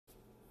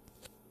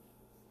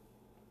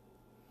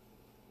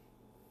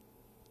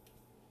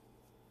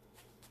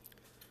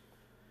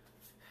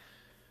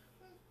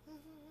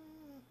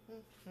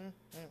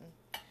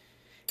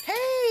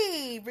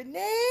Hey,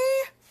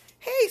 Renee.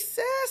 Hey,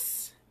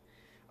 sis.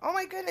 Oh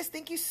my goodness,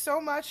 thank you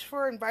so much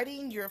for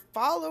inviting your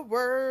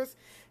followers.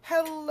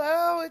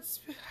 Hello,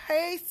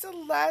 hey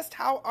Celeste,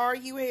 how are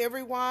you? Hey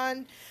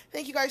everyone.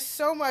 Thank you guys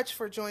so much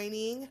for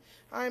joining.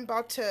 I'm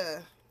about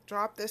to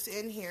drop this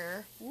in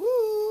here.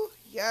 Woo,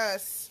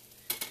 yes.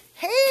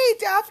 Hey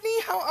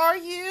Daphne, how are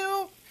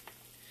you?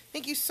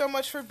 Thank you so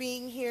much for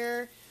being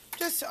here.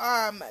 Just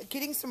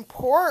getting some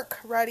pork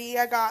ready.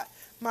 I got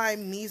my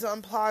mise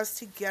en place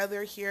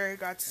together here. I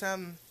got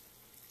some.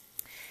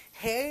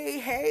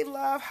 Hey,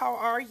 love, how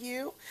are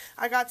you?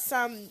 I got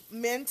some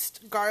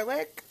minced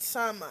garlic,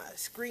 some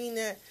green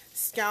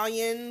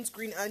scallions,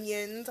 green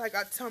onions. I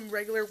got some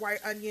regular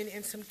white onion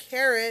and some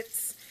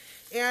carrots.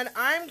 And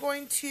I'm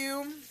going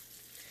to.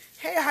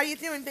 Hey, how you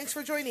doing? Thanks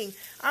for joining.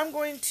 I'm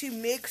going to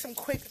make some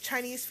quick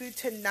Chinese food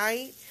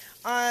tonight.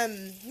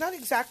 Not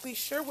exactly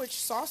sure which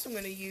sauce I'm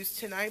going to use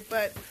tonight,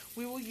 but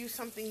we will use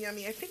something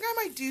yummy. I think I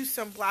might do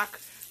some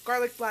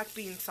garlic black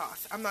bean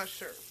sauce. I'm not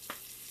sure.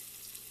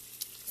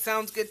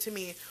 Sounds good to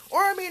me.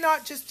 Or I may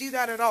not just do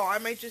that at all. I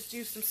might just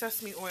do some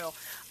sesame oil.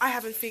 I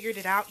haven't figured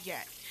it out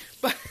yet.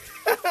 But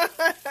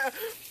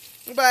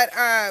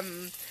I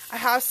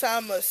have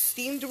some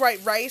steamed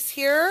white rice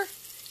here.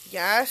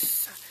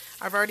 Yes,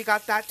 I've already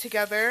got that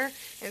together.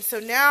 And so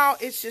now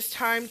it's just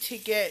time to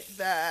get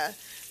the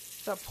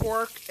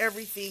pork,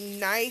 everything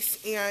nice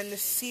and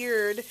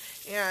seared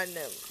and,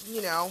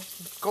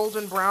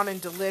 golden brown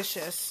and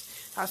delicious.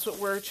 That's what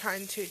we're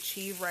trying to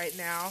achieve right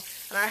now.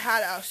 And I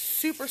had a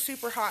super,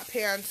 super hot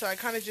pan, so I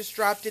kind of just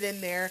dropped it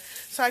in there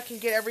so I can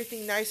get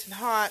everything nice and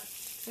hot.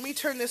 Let me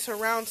turn this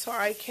around so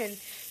I can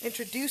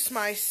introduce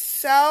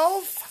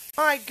myself.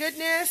 My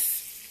goodness.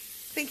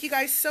 Thank you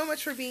guys so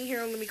much for being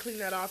here. Let me clean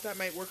that off. That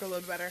might work a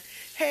little better.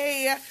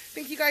 Hey,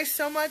 thank you guys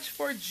so much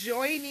for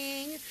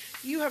joining.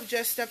 You have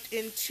just stepped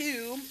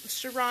into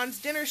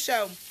Sharon's dinner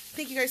show.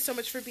 Thank you guys so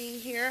much for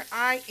being here.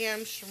 I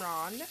am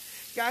Sharon.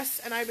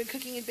 Yes, and I've been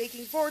cooking and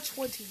baking for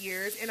 20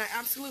 years, and I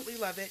absolutely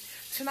love it.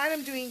 Tonight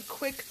I'm doing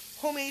quick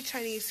homemade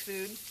Chinese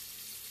food.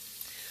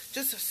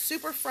 Just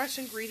super fresh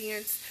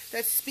ingredients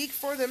that speak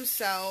for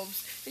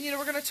themselves. And,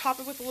 we're going to top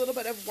it with a little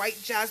bit of white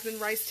jasmine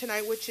rice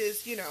tonight, which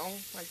is,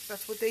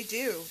 that's what they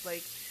do.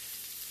 Like,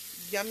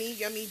 yummy,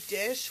 yummy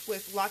dish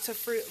with lots of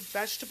fruit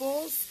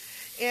vegetables.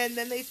 And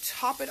then they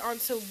top it on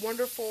some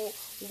wonderful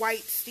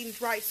white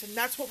steamed rice. And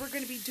that's what we're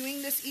going to be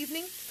doing this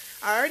evening.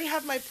 I already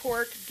have my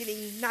pork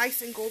getting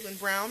nice and golden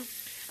brown.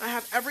 I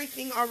have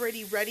everything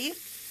already ready.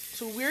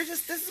 So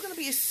this is going to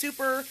be a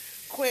super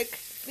quick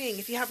thing.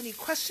 If you have any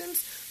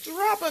questions,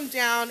 drop them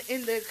down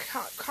in the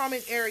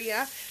comment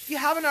area. If you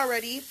haven't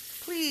already,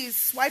 please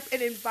swipe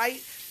and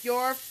invite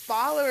your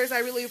followers. I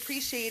really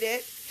appreciate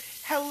it.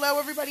 Hello,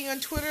 everybody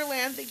on Twitter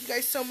land. Thank you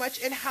guys so much.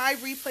 And hi,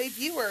 replay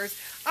viewers.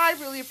 I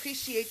really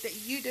appreciate that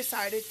you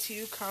decided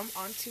to come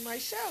onto my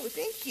show.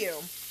 Thank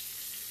you.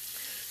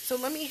 So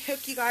let me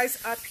hook you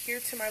guys up here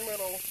to my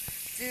little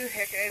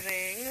doohickey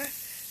thing.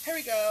 Here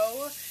we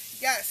go.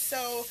 Yes,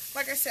 so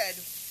like I said,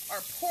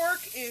 our pork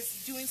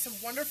is doing some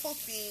wonderful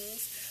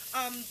things.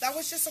 That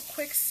was just a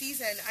quick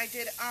season. I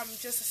did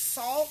just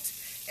salt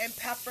and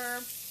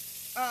pepper,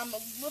 a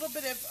little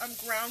bit of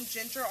ground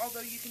ginger, although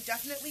you can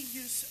definitely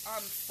use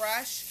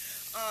fresh.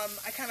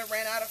 I kind of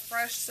ran out of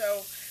fresh,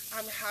 so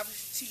I'm having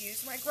to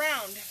use my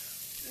ground.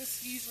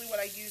 This is usually what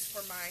I use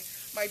for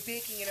my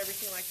baking and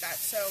everything like that.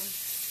 So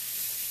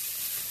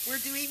we're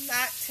doing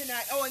that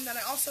tonight. Oh, and then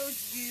I also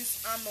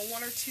used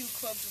 1 or 2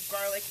 cloves of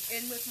garlic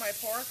in with my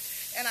pork,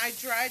 and I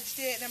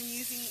dredged it, and I'm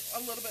using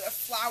a little bit of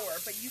flour,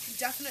 but you can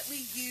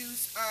definitely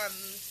use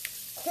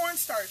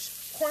cornstarch.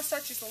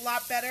 Cornstarch is a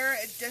lot better.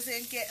 It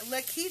doesn't get...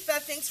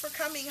 Lakeitha, thanks for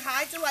coming.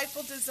 Hi,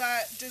 Delightful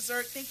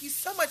Dessert. Thank you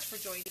so much for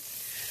joining.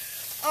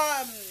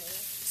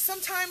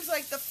 Sometimes,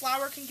 like, the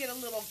flour can get a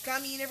little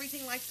gummy and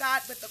everything like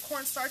that, but the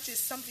cornstarch is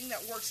something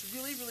that works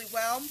really, really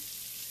well.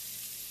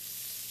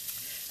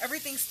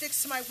 Everything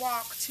sticks to my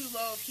wok, too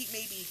low of heat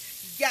maybe.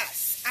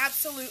 Yes,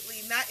 absolutely.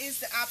 And that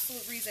is the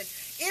absolute reason.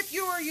 If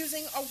you are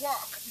using a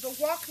wok, the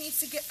wok needs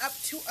to get up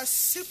to a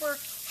super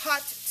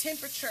hot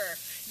temperature.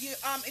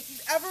 If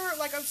you've ever,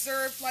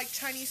 observed,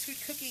 Chinese food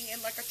cooking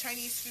in, a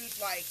Chinese food,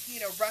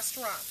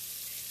 restaurant,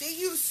 they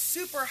use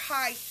super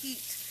high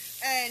heat.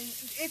 And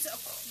it's a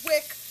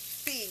quick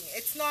thing.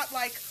 It's not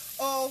like,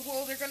 oh,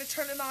 well, they're going to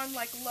turn it on,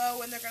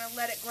 low, and they're going to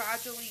let it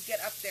gradually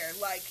get up there.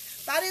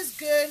 That is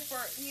good for,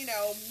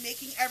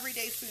 making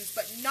everyday foods,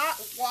 but not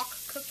wok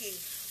cooking.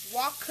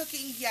 Wok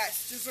cooking,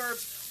 yes,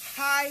 deserves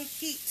high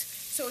heat.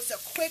 So it's a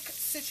quick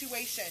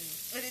situation.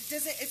 And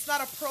it's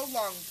not a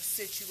prolonged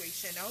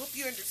situation. I hope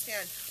you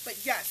understand.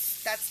 But yes,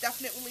 that's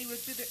definitely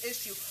would be the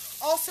issue.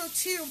 Also,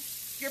 too,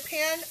 your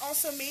pan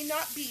also may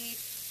not be,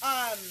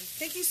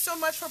 thank you so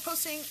much for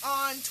posting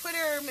on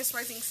Twitter, Miss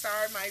Rising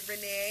Star, my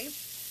Renee.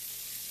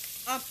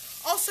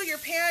 Also, your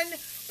pan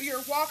or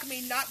your wok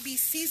may not be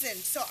seasoned,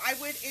 so I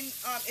would,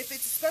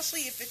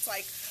 especially if it's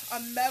like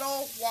a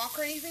metal wok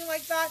or anything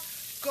like that,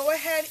 go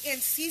ahead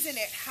and season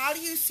it. How do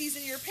you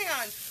season your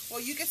pan? Well,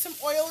 you get some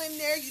oil in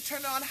there, you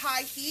turn it on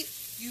high heat,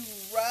 you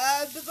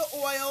rub the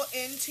oil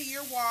into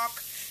your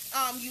wok,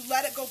 you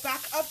let it go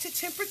back up to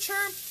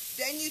temperature,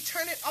 then you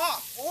turn it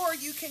off, or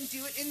you can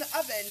do it in the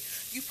oven.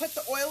 You put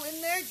the oil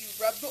in there, you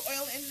rub the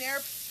oil in there,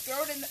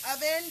 throw it in the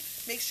oven,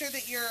 make sure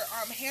that your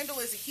handle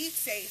is heat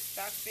safe,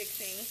 that's a big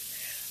thing.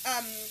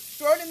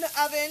 Throw it in the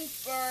oven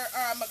for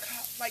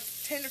like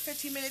 10 or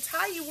 15 minutes.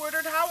 Hi, you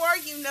ordered, how are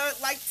you? No,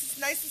 it's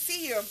nice to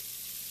see you.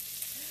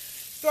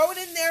 Throw it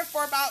in there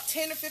for about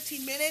 10 or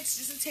 15 minutes,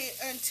 just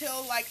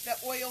until like the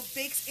oil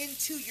bakes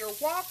into your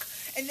wok,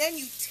 and then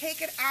you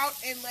take it out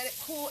and let it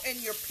cool,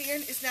 and your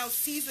pan is now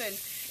seasoned,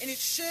 and it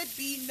should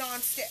be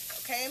non-stick,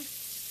 okay?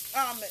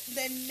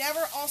 Then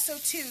never also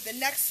too, the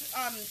next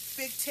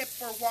big tip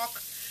for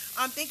wok,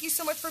 thank you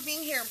so much for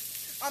being here.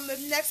 The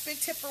next big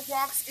tip for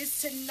woks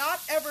is to not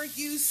ever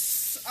use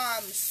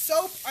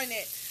soap in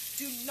it.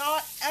 Do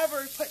not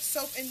ever put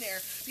soap in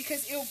there,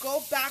 because it will go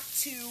back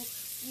to,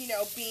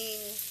 being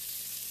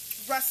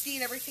rusty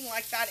and everything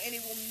like that, and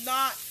it will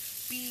not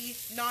be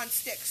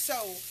non-stick. So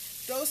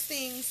those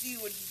things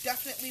you would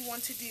definitely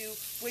want to do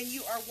when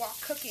you are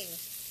wok cooking.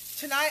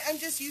 Tonight I'm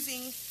just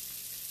using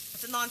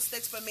the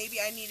non-sticks, but maybe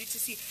I needed to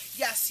see.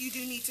 Yes, you do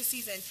need to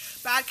season.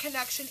 Bad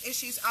connection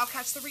issues, I'll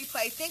catch the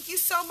replay. Thank you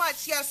so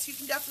much. Yes, you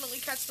can definitely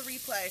catch the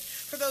replay.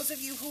 For those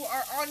of you who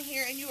are on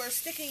here and you are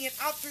sticking it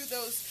out through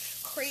those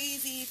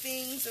crazy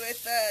things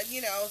with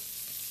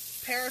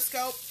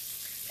Periscope,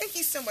 thank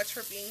you so much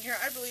for being here.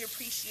 I really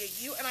appreciate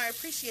you, and I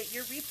appreciate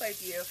your replay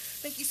view.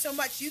 Thank you so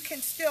much. You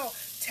can still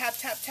tap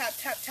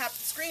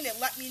the screen and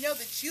let me know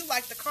that you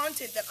like the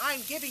content that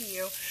I'm giving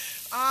you.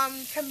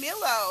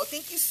 Camilo,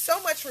 thank you so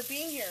much for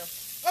being here.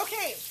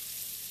 Okay,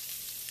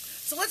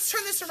 so let's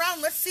turn this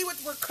around. Let's see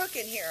what we're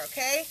cooking here,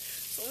 okay?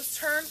 So let's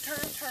turn,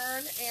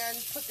 and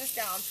put this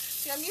down.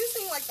 See, I'm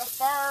using like the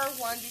far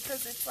one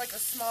because it's like a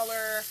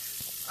smaller,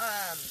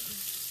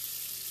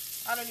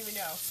 I don't even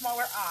know,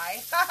 smaller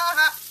eye.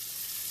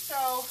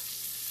 So,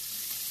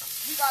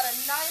 we got a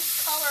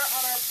nice color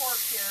on our pork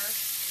here.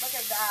 Look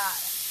at that.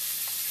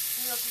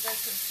 I don't know if you guys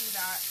can see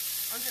that.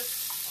 I'm just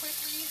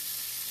quickly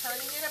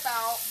turning it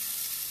about.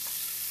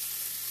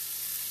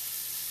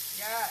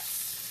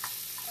 Yes.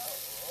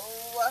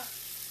 Oh,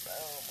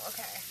 boom.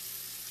 Okay.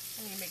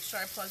 Let me make sure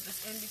I plug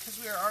this in because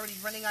we are already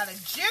running out of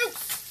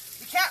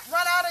juice. We can't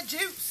run out of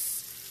juice.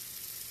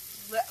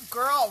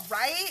 Girl,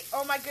 right?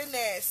 Oh my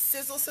goodness.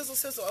 Sizzle, sizzle,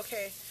 sizzle.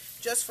 Okay.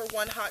 Just for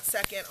one hot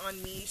second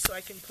on me so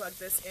I can plug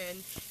this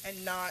in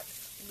and not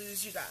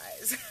lose you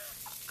guys.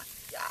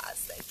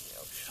 Yes, thank you.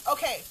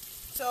 Okay,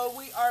 so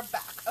we are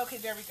back. Okay,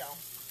 there we go.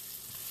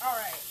 All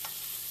right.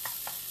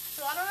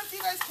 So I don't know if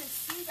you guys can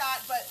see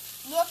that, but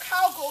look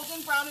how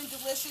golden brown and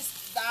delicious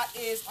that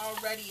is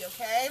already,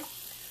 okay?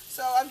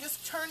 So I'm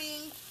just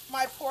turning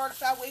my pork,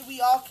 that way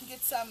we all can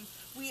get some,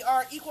 we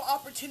are equal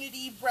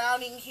opportunity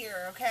browning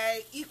here,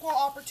 okay? Equal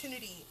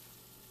opportunity.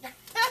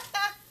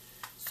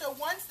 So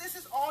once this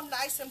is all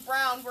nice and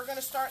brown, we're going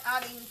to start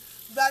adding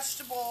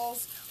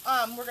vegetables.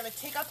 We're going to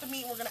take out the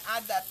meat and we're going to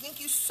add that.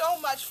 Thank you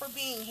so much for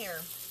being here.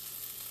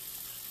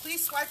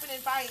 Please swipe and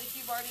invite if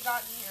you've already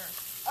gotten here.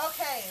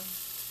 Okay.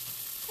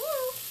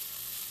 Woo.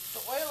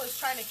 The oil is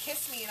trying to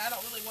kiss me and I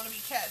don't really want to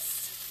be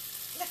kissed.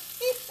 I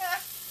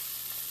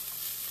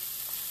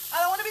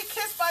don't want to be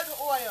kissed by the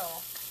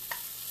oil.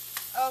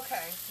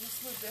 Okay. Let's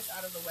move this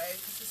out of the way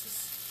because this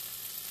is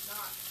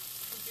not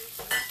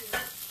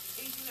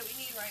anything that we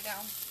need right now.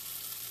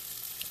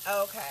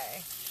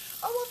 Okay.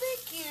 Oh, well,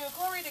 thank you.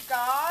 Glory to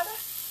God.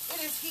 It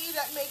is He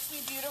that makes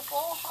me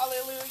beautiful.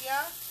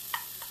 Hallelujah.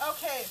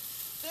 Okay.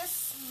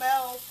 This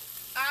smells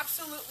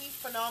absolutely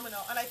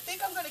phenomenal. And I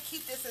think I'm going to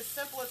keep this as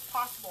simple as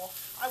possible.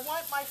 I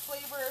want my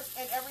flavors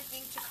and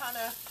everything to kind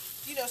of,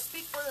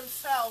 speak for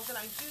themselves. And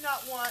I do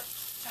not want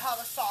to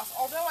have a sauce.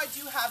 Although I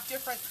do have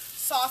different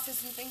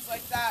sauces and things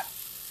like that.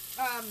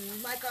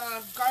 Like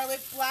a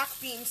garlic black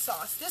bean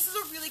sauce. This is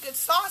a really good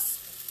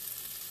sauce.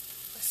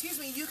 Excuse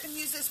me, you can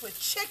use this with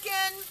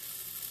chicken.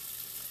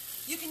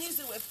 You can use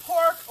it with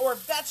pork or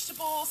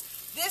vegetables.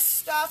 This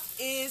stuff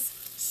is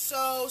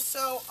so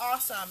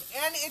awesome.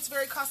 And it's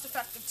very cost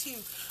effective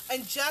too.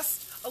 And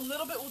just a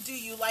little bit will do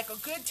you. Like a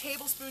good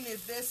tablespoon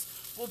of this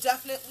will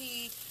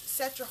definitely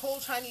set your whole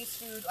Chinese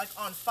food like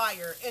on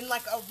fire in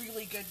like a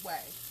really good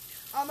way.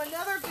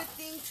 Another good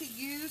thing to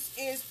use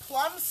is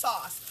plum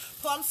sauce.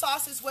 Plum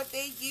sauce is what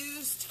they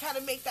use to kind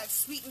of make that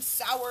sweet and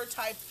sour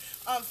type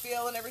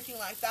feel and everything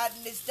like that.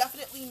 And it's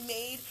definitely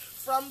made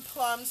from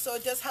plums, so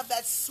it does have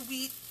that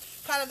sweet,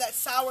 kind of that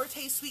sour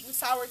taste, sweet and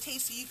sour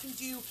taste. So you can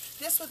do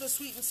this with a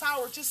sweet and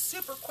sour just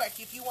super quick.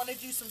 If you want to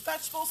do some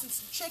vegetables and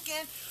some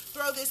chicken,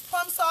 throw this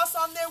plum sauce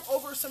on there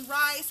over some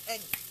rice,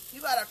 and you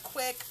got a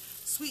quick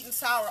sweet and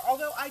sour.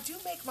 Although I do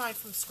make mine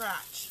from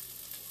scratch.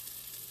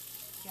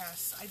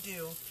 Yes, I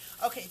do.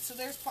 Okay, so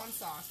there's plum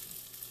sauce.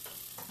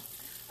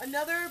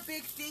 Another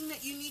big thing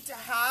that you need to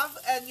have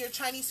in your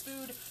Chinese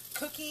food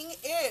cooking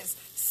is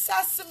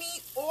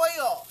sesame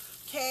oil.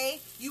 Okay,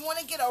 you want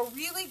to get a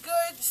really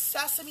good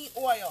sesame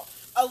oil.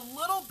 A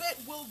little bit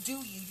will do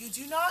you. You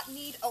do not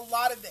need a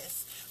lot of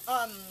this.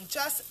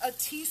 Just a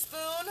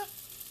teaspoon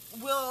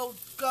will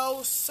go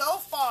so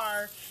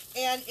far,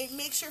 and it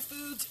makes your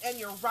foods and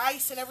your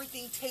rice and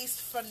everything taste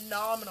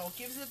phenomenal.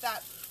 Gives it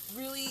that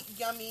really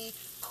yummy,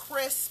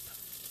 crisp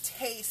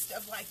taste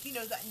of, like, you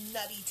know, that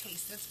nutty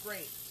taste. That's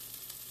great.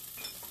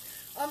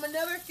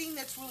 Another thing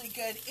that's really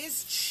good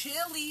is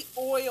chili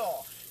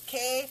oil.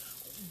 Okay,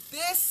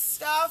 this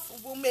stuff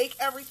will make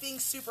everything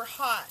super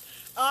hot.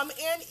 And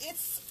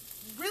it's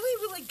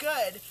really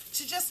good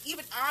to just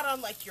even add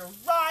on, like, your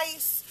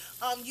rice.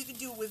 You can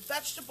do it with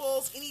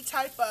vegetables, any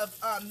type of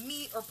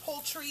meat or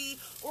poultry,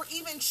 or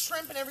even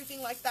shrimp and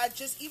everything like that.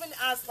 Just even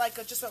as like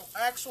just an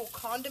actual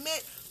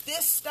condiment.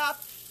 This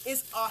stuff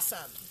is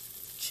awesome.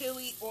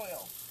 Chili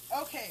oil.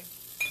 Okay,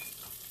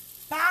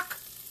 back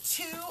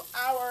to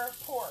our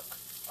pork.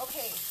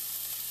 Okay,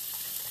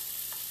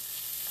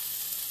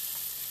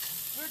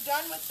 we're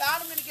done with that.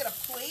 I'm going to get a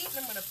plate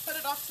and I'm going to put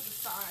it off to the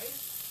side.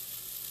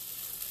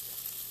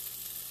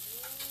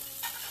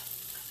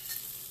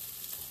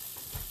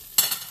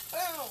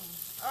 Boom.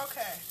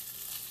 Okay.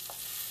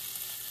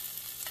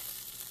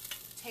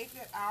 Take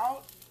it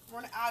out. We're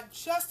going to add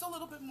just a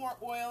little bit more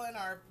oil in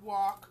our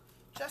wok.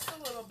 Just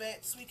a little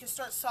bit so we can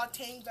start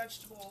sauteing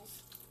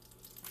vegetables.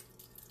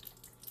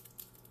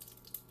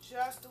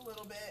 Just a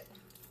little bit.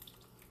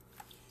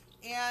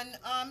 And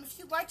if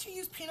you'd like to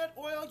use peanut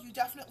oil, you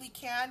definitely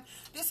can.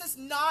 This is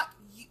not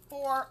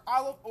for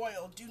olive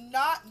oil. Do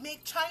not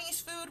make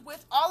Chinese food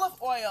with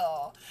olive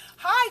oil.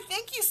 Hi,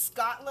 thank you,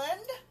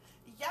 Scotland.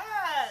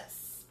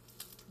 Yes.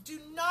 Do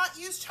not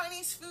use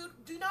Chinese food.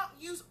 Do not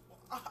use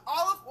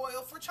olive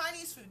oil for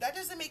Chinese food. That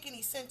doesn't make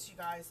any sense, you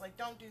guys. Like,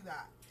 don't do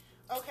that.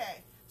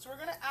 Okay, so we're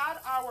going to add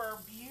our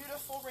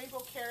beautiful rainbow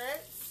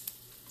carrots.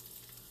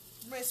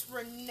 Miss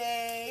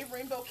Renee,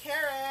 rainbow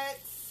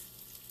carrots.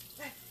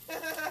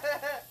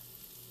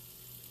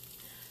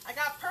 I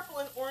got purple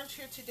and orange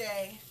here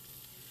today.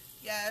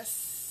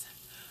 Yes.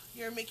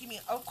 You're making me...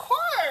 Of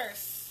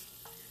course!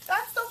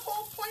 That's the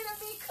whole point of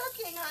me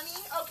cooking,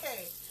 honey.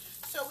 Okay.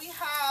 So we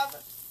have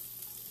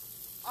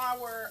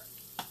our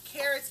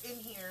carrots in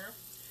here.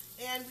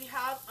 And we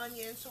have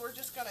onions. So we're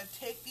just going to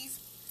take these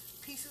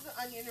pieces of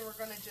onion and we're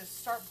going to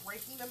just start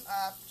breaking them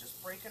up.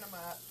 Just breaking them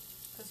up.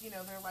 Because, you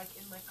know, they're like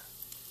in like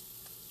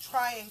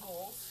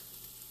triangles.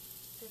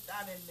 Get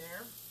that in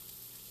there.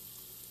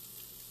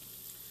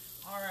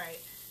 Alright,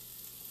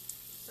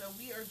 so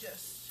we are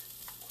just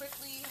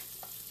quickly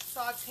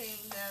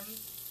sauteing them.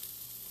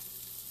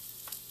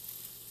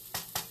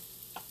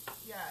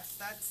 Yes,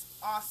 that's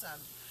awesome.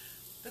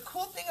 The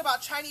cool thing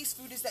about Chinese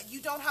food is that you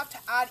don't have to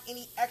add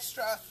any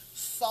extra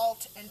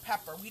salt and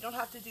pepper. We don't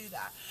have to do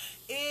that.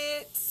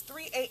 It's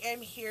 3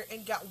 a.m. here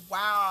in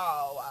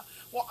wow.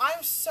 Well,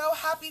 I'm so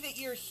happy that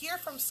you're here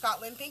from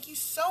Scotland. Thank you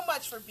so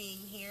much for being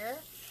here.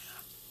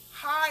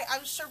 Hi,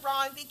 I'm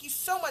Sharon. Thank you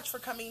so much for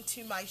coming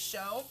to my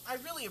show. I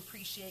really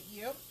appreciate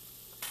you.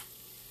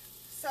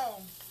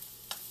 So,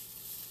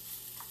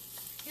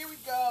 here we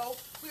go.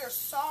 We are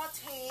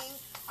sauteing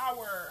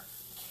our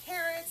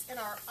carrots and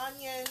our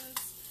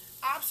onions.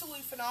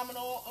 Absolutely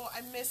phenomenal. Oh,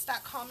 I missed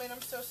that comment.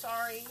 I'm so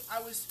sorry.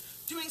 I was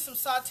doing some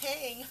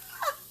sauteing.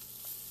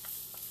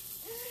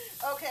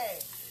 Okay,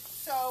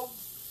 so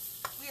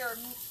we are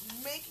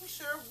making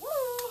sure,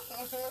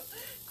 woo,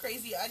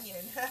 crazy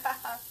onion.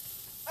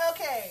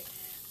 Okay,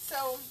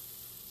 so,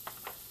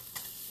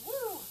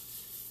 woo,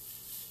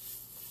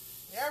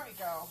 there we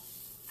go.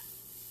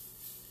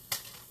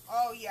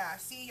 Oh yeah,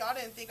 see, y'all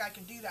didn't think I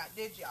can do that,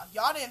 did y'all?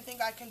 Y'all didn't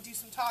think I can do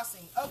some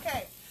tossing.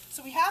 Okay,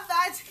 so we have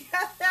that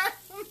together.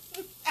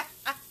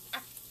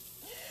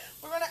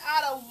 We're going to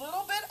add a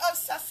little bit of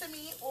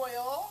sesame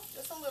oil,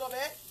 just a little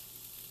bit.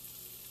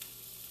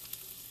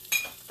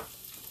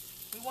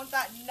 We want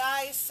that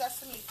nice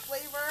sesame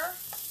flavor.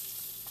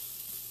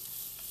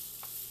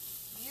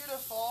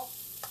 Beautiful.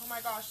 Oh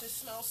my gosh, this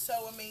smells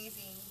so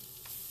amazing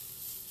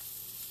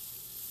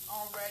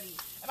already.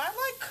 And I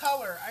like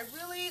color. I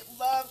really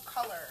love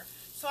color.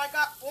 So I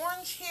got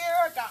orange here,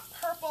 I got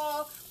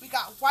purple, we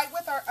got white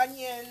with our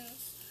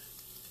onions.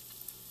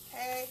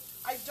 Okay,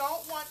 I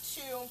don't want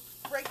to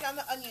break down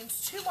the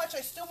onions too much.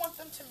 I still want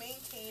them to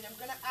maintain. I'm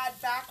going to add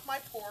back my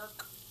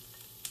pork.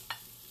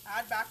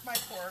 Add back my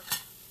pork.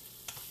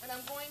 And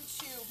I'm going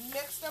to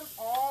mix them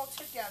all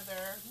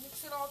together.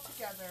 Mix it all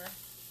together.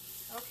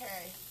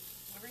 Okay,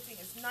 everything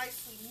is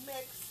nicely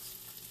mixed.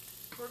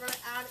 We're going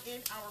to add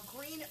in our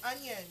green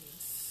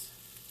onions.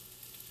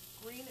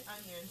 Green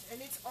onions.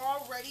 And it's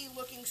already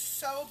looking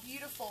so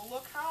beautiful.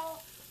 Look how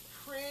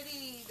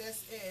pretty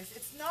this is.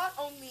 It's not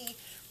only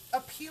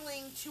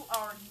appealing to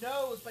our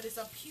nose, but it's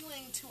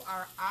appealing to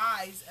our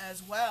eyes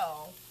as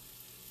well.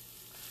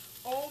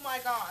 Oh my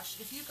gosh,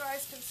 if you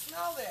guys can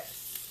smell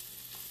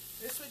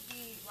this would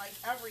be like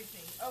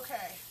everything.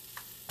 Okay.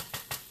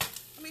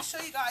 Let me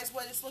show you guys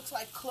what this looks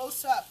like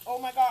close up. Oh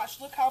my gosh,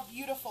 look how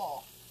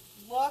beautiful.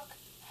 Look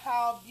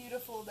how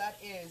beautiful that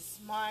is.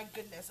 My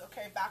goodness.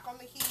 Okay, back on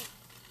the heat.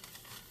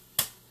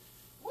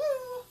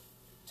 Woo!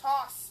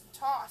 toss,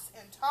 toss,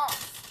 and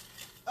toss.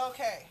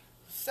 Okay,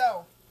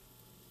 so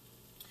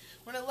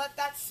we're going to let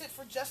that sit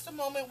for just a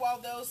moment while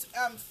those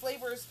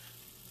flavors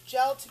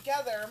gel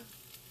together.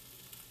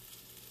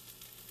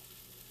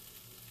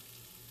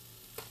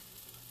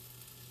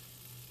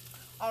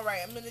 All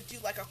right, I'm going to do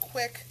like a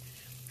quick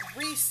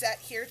reset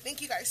here.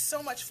 Thank you guys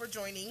so much for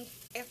joining.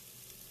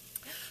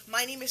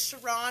 My name is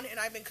Sharon, and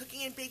I've been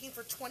cooking and baking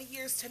for 20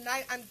 years.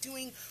 Tonight, I'm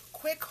doing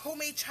quick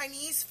homemade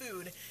Chinese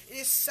food. It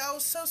is so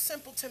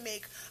simple to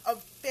make a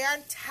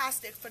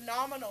fantastic,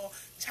 phenomenal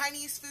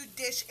Chinese food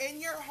dish in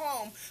your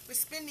home with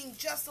spending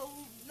just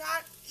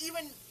not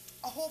even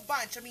a whole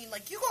bunch. I mean,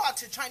 like, you go out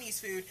to Chinese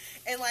food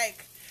and,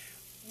 like,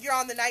 you're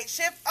on the night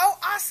shift. Oh,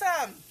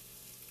 awesome!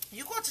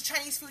 You go out to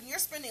Chinese food and you're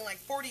spending like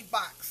 40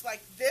 bucks.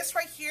 Like, this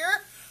right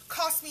here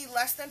cost me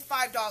less than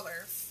 $5.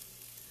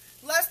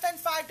 Less than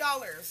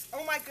 $5.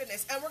 Oh my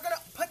goodness. And we're going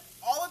to put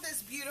all of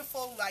this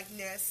beautiful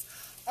likeness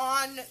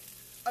on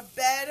a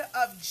bed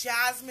of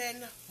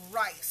jasmine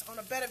rice.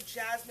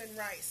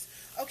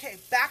 Okay,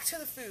 back to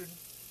the food.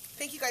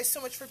 Thank you guys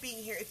so much for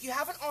being here. If you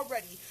haven't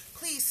already,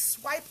 please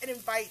swipe and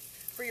invite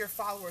for your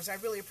followers. I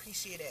really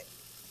appreciate it.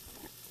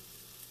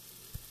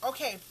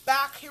 Okay,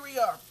 here we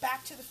are.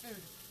 Back to the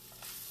food.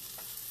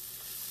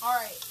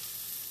 Alright.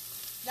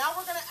 Now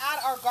we're going to add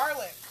our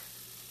garlic.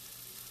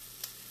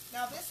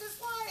 Now this is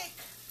like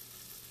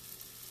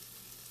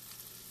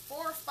 4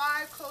 or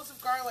 5 cloves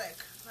of garlic.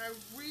 I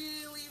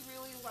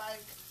really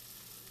like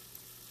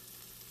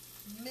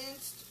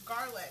minced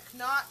garlic.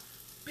 Not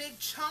big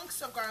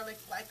chunks of garlic,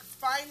 like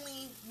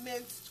finely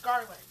minced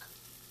garlic.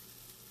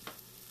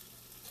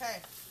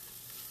 Okay.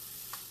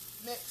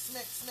 Mix,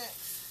 mix,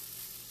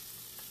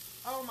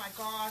 mix. Oh my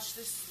gosh,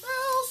 this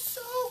smells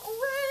so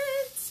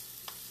great.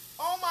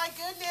 Oh my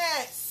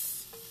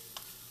goodness.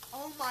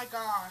 Oh my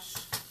gosh.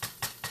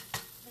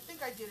 I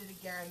think I did it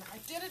again. I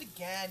did it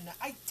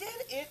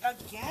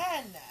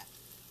again.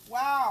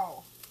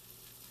 Wow.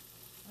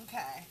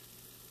 Okay.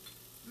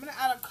 I'm going to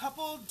add a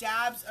couple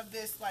dabs of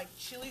this like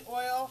chili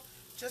oil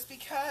just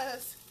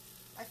because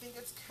I think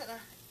it's going to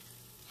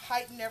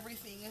heighten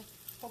everything.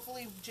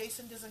 Hopefully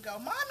Jason doesn't go,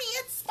 "Mommy,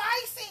 it's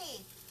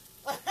spicy."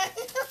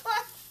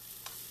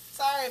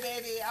 Sorry,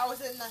 baby. I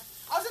was in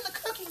the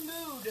cooking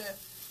mood.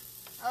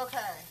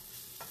 Okay.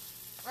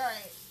 All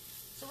right.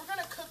 So we're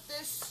going to cook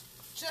this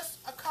just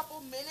a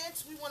couple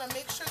minutes. We want to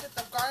make sure that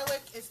the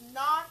garlic is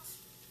not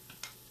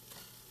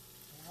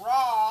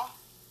raw.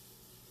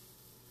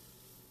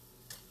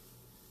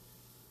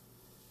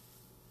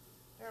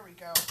 There we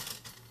go.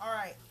 All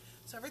right.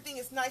 So everything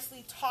is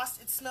nicely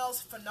tossed. It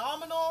smells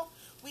phenomenal.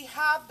 We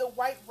have the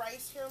white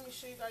rice here. Let me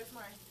show you guys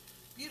my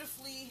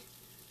beautifully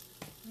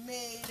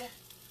made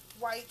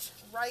white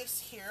rice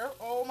here.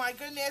 Oh my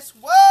goodness.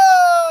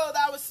 Whoa!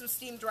 That was some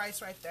steamed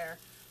rice right there.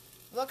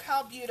 Look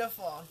how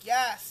beautiful.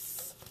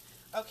 Yes.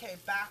 Okay,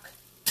 back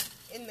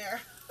in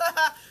there.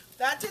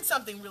 That did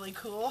something really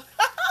cool.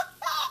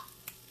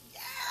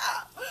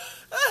 Yeah.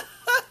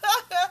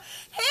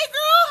 Hey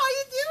girl, how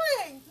you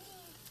doing?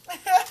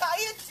 How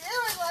you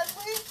doing,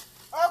 Leslie?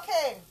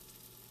 Okay.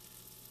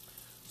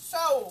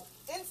 So,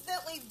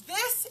 instantly,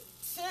 this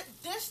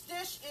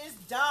dish is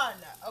done.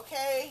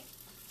 Okay.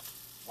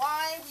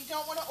 Why? We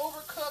don't want to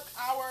overcook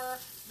our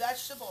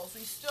vegetables.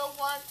 We still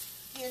want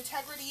the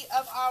integrity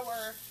of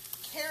our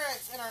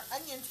carrots and our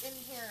onions in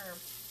here.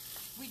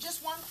 We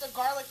just want the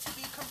garlic to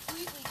be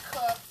completely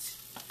cooked.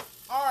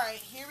 Alright,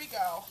 here we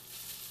go.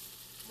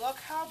 Look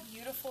how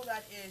beautiful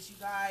that is, you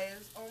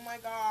guys. Oh my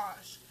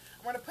gosh.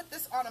 I'm going to put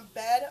this on a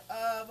bed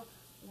of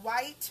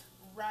white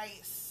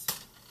rice.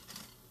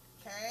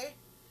 Okay?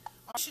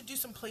 I should do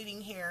some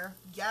plating here.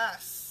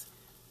 Yes.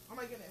 Oh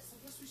my goodness.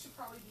 I guess we should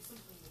probably do some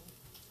plating.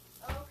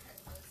 Okay,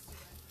 let's do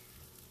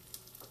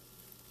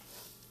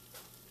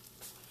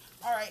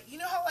it. Alright, you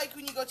know how like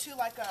when you go to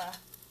like a...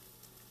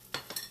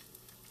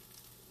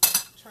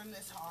 Turn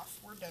this off.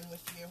 We're done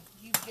with you.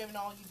 You've given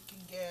all you can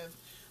give.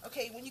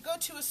 Okay, when you go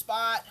to a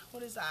spot,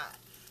 what is that?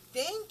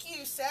 Thank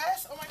you,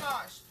 sis. Oh my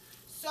gosh.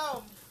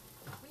 So,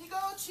 when you go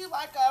to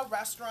like a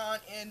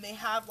restaurant and they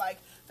have like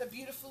the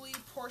beautifully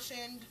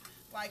portioned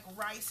like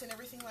rice and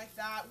everything like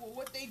that, well,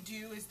 what they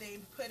do is they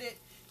put it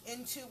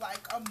into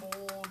like a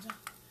mold.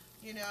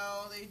 You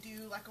know, they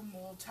do like a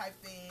mold type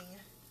thing.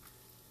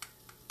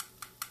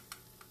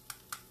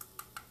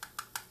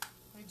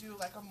 They do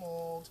like a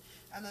mold.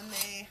 And then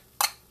they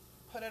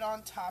put it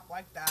on top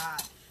like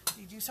that.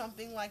 You do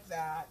something like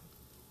that.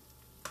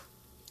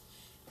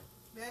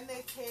 Then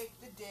they take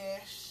the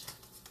dish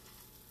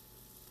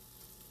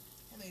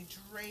and they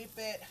drape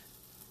it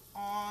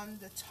on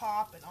the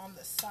top and on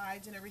the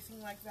sides and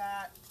everything like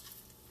that.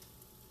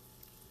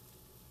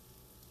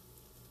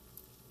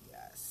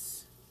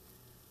 Yes.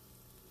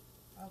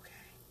 Okay.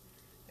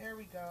 There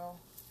we go.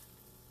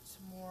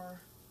 Some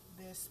more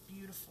of this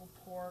beautiful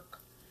pork.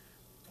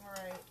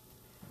 Alright.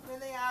 Then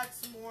they add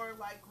some more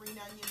like green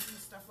onions and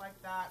stuff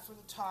like that for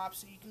the top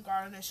so you can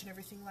garnish and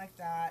everything like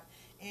that.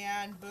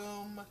 And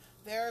boom,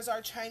 there's our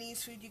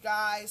Chinese food, you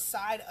guys.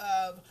 Side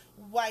of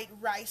white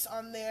rice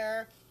on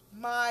there.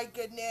 My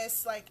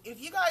goodness, like,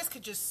 if you guys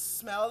could just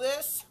smell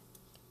this.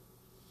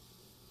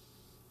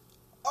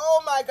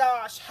 Oh my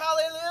gosh,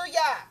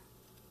 hallelujah.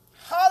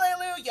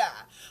 Hallelujah.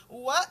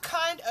 What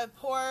kind of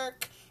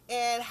pork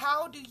and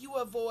how do you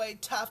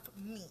avoid tough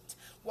meat?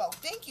 Well,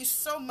 thank you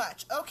so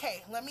much.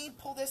 Okay, let me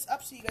pull this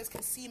up so you guys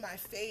can see my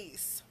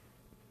face.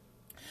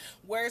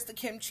 Where's the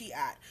kimchi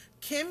at?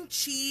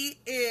 Kimchi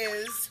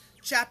is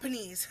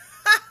Japanese.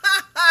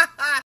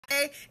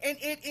 Okay, and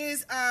it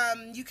is,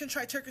 you can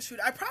try Turkish food.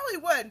 I probably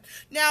would.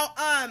 Now,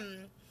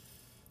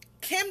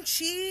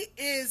 kimchi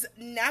is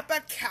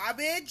Napa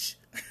cabbage.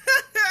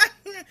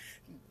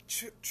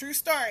 True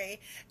story.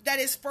 That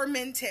is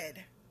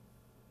fermented.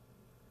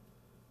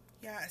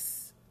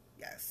 Yes.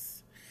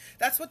 Yes.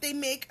 That's what they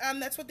make.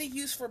 That's what they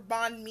use for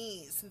banh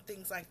mi's and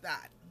things like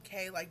that.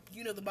 Okay, like,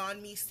 you know, the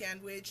banh mi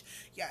sandwich.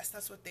 Yes,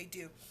 that's what they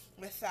do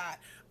with that.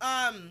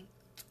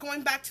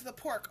 Going back to the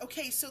pork.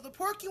 Okay, so the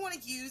pork you want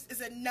to use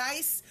is a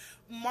nice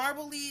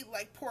marbly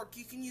like pork.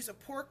 You can use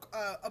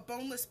a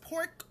boneless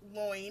pork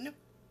loin.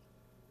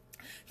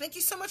 Thank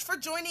you so much for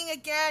joining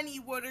again,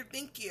 Woodard.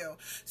 Thank you.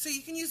 So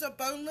you can use a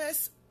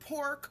boneless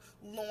pork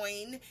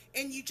loin,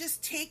 and you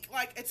just take,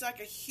 like, it's like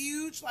a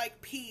huge like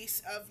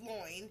piece of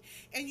loin,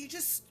 and you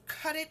just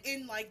cut it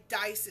in like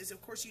dices.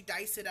 Of course, you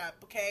dice it up.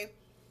 Okay.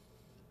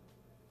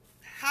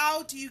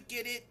 How do you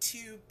get it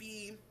to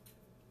be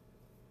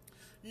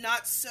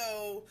not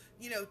so,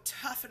 you know,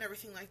 tough and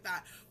everything like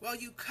that? Well,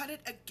 you cut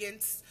it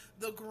against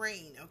the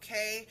grain,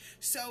 okay?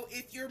 So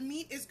if your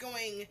meat is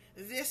going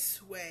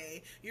this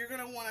way, you're going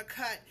to want to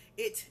cut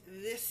it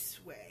this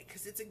way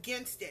because it's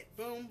against it.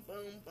 Boom,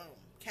 boom, boom.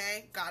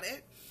 Okay? Got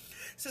it?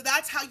 So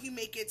that's how you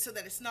make it so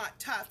that it's not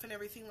tough and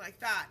everything like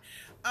that.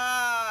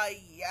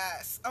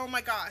 Yes. Oh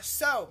my gosh.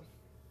 So,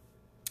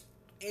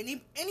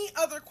 any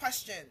other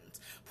questions?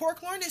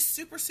 Pork loin is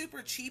super,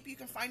 super cheap. You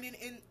can find it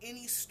in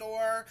any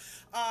store.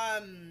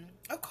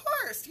 Of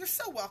course, you're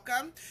so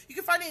welcome. You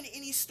can find it in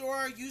any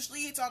store.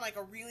 Usually it's on like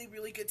a really,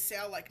 really good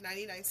sale, like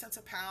 99 cents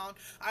a pound.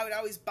 I would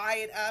always buy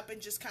it up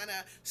and just kind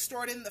of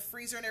store it in the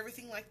freezer and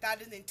everything like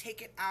that, and then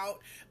take it out,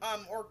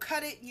 or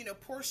cut it, you know,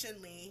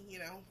 portionally, you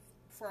know,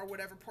 for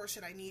whatever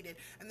portion I needed,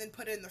 and then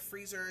put it in the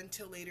freezer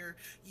until later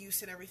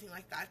use and everything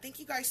like that. Thank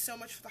you guys so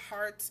much for the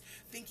hearts.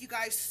 Thank you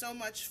guys so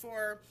much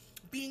for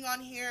being on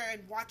here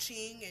and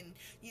watching, and,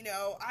 you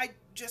know, I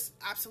just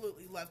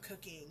absolutely love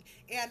cooking,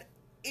 and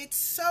it's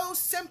so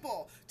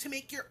simple to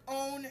make your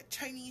own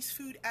Chinese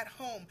food at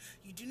home.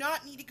 You do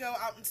not need to go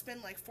out and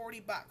spend like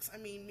 $40. I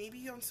mean,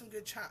 maybe on some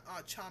good chow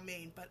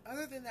mein, but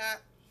other than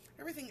that,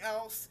 everything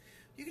else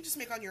you can just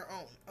make on your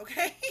own,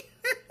 okay?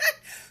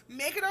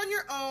 Make it on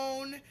your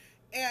own.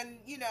 And,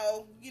 you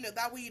know,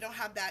 that way you don't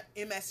have that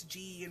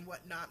MSG and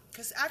whatnot.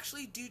 Because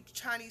actually,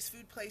 Chinese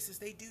food places,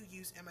 they do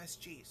use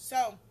MSG.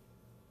 So,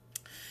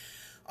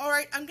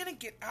 alright, I'm going to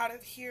get out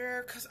of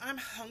here because I'm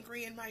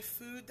hungry, and my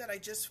food that I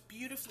just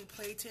beautifully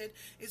plated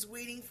is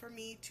waiting for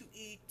me to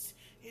eat.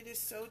 It is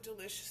so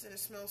delicious, and it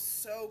smells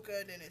so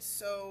good, and it's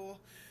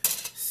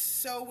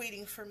so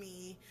waiting for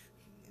me.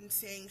 And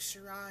saying,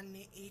 Sharon,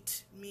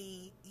 eat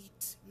me,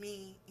 eat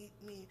me, eat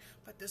me.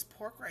 But this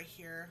pork right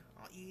here,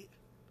 I'll eat.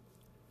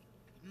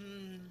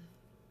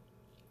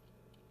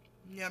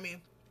 Yummy.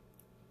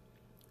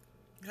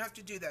 You have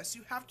to do this.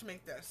 You have to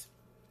make this.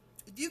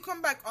 If you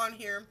come back on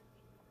here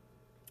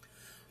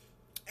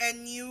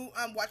and you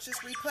watch this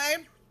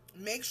replay,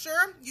 make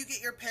sure you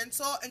get your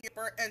pencil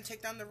and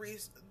take down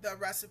the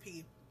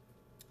recipe.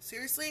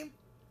 Seriously,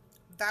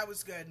 that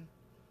was good.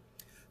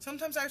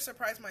 Sometimes I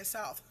surprise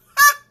myself.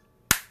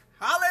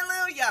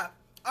 Hallelujah.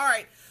 All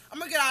right, I'm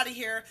gonna get out of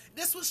here.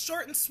 This was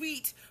short and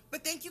sweet,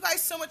 but thank you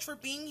guys so much for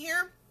being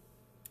here.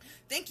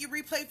 Thank you,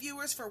 replay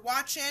viewers, for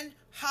watching.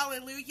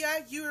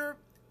 Hallelujah. Your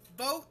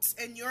votes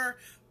and your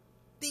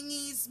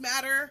thingies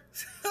matter.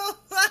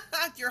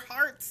 Your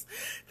hearts.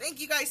 Thank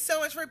you guys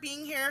so much for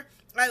being here.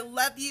 I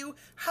love you.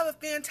 Have a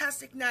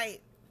fantastic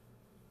night.